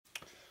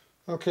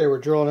Okay, we're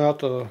drilling out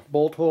the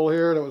bolt hole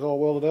here that was all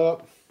welded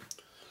up.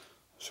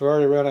 So I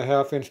already ran a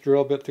 1/2 inch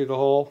drill bit through the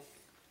hole.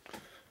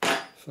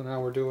 So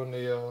now we're doing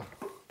the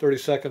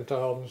 32nd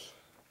thousandths.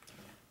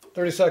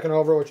 32nd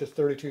over, which is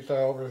 32 thou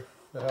over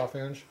the 1/2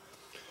 inch.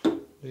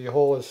 The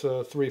hole is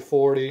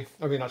 340.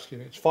 I mean, excuse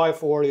me, it's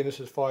 540 and this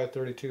is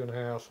 532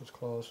 1/2, so it's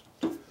close.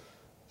 So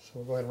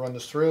we'll go ahead and run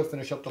this through,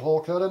 finish up the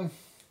hole cutting.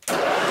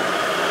 Run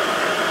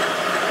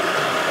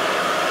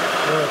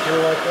it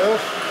through like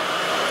this.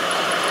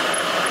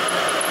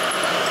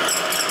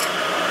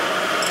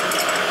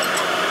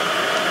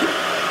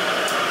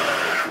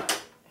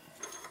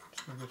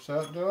 So gets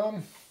that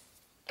done.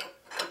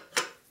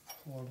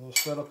 We'll do a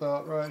setup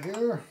out right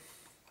here.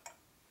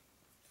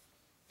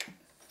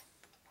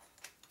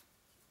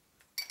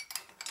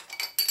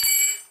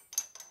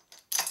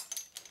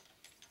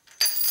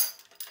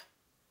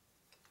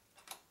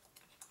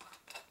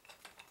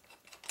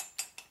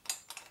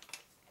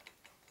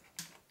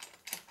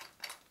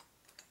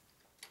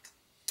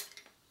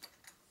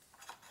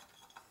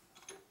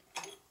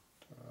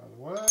 Out of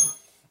the way.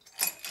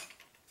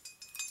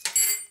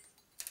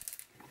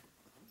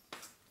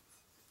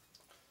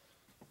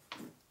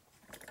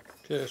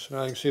 Okay, so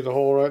now you can see the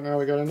hole right now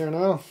we got in there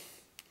now.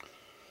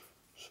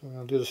 So I'm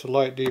going to do just a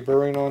light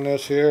deburring on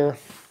this here.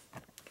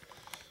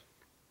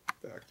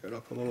 Back that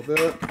up a little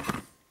bit.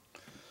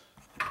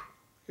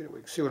 Okay,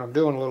 we can see what I'm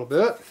doing a little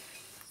bit.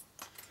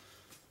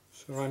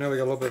 So right now we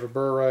got a little bit of a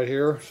burr right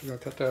here, so we're going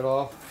to cut that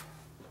off.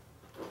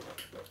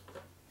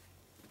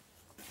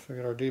 So we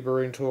got our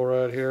deburring tool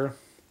right here.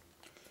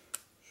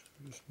 So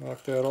just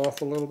knock that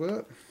off a little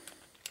bit.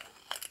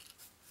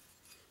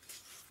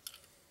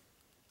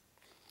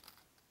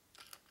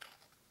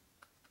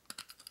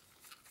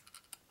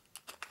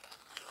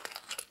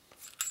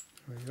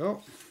 There you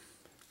go.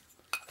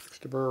 Takes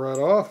the burr right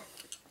off.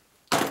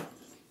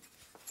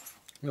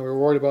 Now we're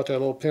worried about that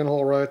little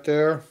pinhole right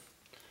there.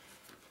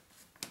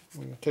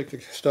 I'm going to take the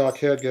stock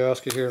head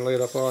gasket here and lay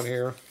it up on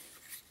here.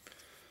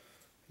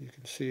 You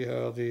can see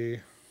how the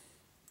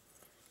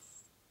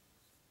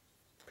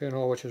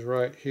pinhole, which is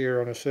right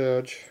here on this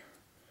edge,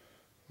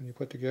 when you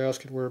put the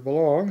gasket where it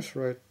belongs,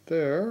 right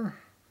there,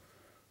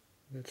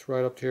 it's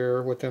right up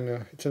here within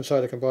the, it's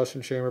inside the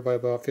combustion chamber by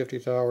about 50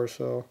 thou or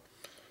so.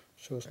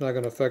 So it's not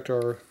going to affect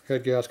our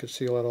head gasket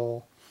seal at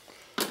all.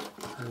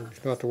 You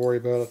don't have to worry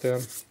about it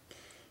then.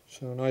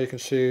 So now you can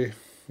see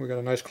we got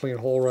a nice clean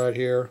hole right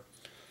here.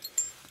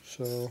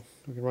 So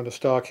we can run the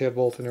stock head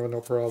bolt in there with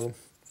no problem.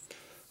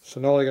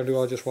 So now all you're going to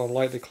do, I just want to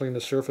lightly clean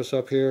the surface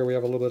up here. We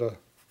have a little bit of,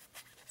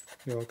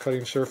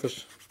 cutting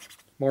surface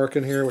mark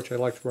in here, which I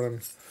like to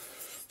run,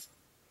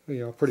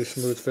 pretty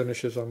smooth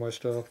finishes on my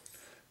stuff.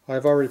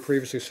 I've already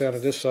previously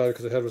sanded this side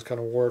because the head was kind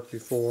of warped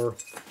before.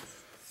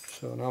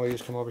 So now we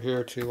just come over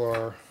here to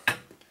our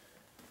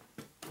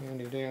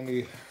handy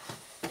dandy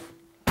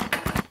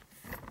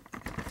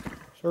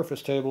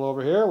surface table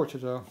over here, which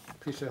is a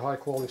piece of high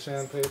quality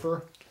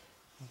sandpaper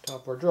on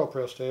top of our drill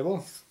press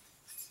table.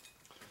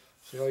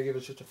 So all you give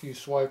is just a few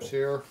swipes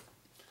here.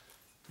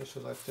 This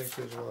is, I think,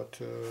 is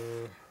what,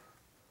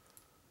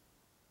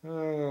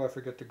 I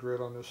forget the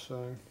grit on this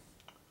thing.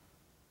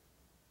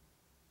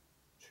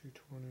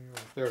 220,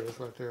 there it is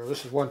right there.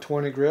 This is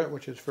 120 grit,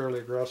 which is fairly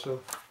aggressive.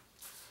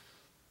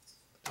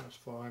 That's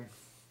fine.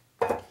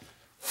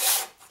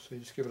 So you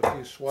just give it a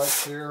few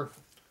swipes here.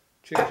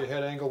 Change the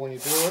head angle when you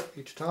do it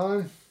each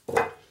time.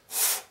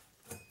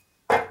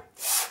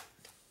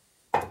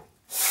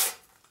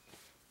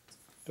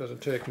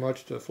 Doesn't take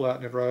much to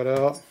flatten it right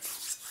out.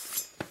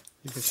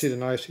 You can see the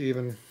nice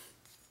even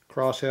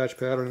crosshatch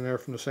pattern in there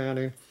from the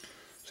sanding.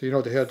 So you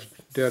know the head's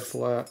dead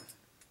flat.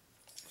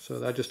 So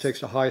that just takes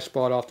the high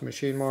spot off the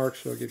machine mark,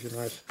 so it gives you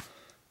a nice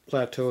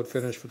plateaued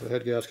finish for the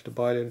head gasket to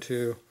bite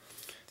into.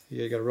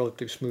 Yeah, you got a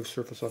relatively smooth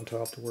surface on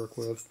top to work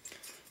with.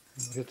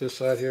 I'll hit this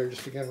side here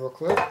just again real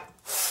quick.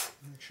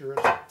 Make sure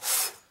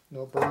it's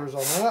no burrs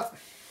on that.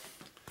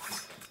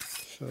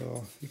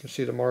 So you can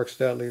see the marks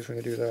that leaves when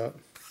you do that.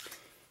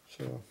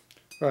 So,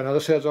 alright, now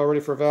this head's all ready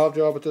for a valve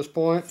job at this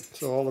point.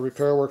 So all the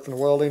repair work from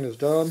the welding is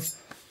done.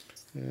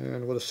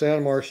 And with the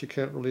sand marks you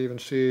can't really even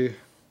see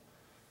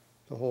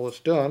the hole it's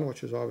done,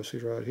 which is obviously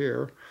right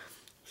here.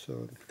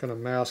 So it kind of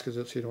masks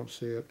it so you don't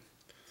see it.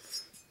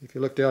 If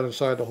you look down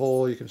inside the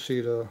hole, you can see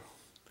the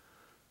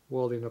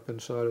welding up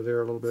inside of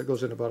there a little bit. It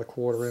goes in about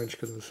 1/4 inch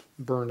because it was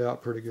burned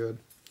out pretty good.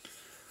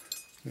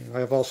 And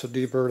I have also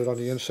deburred it on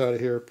the inside of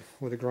here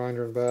with a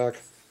grinder and back,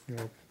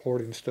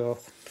 porting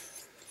stuff.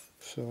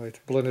 So I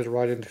blended it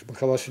right into the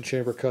combustion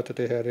chamber cut that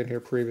they had in here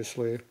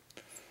previously.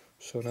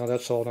 So now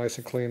that's all nice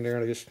and clean there,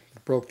 and I just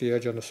broke the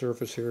edge on the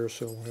surface here,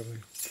 so we'll have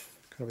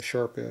kind of a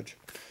sharp edge.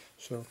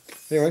 So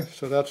anyway,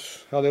 so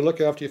that's how they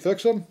look after you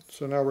fix them.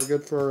 So now we're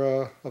good for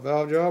a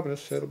valve job, and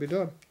this head will be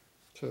done.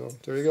 So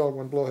there you go,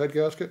 one blow head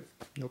gasket,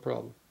 no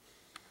problem.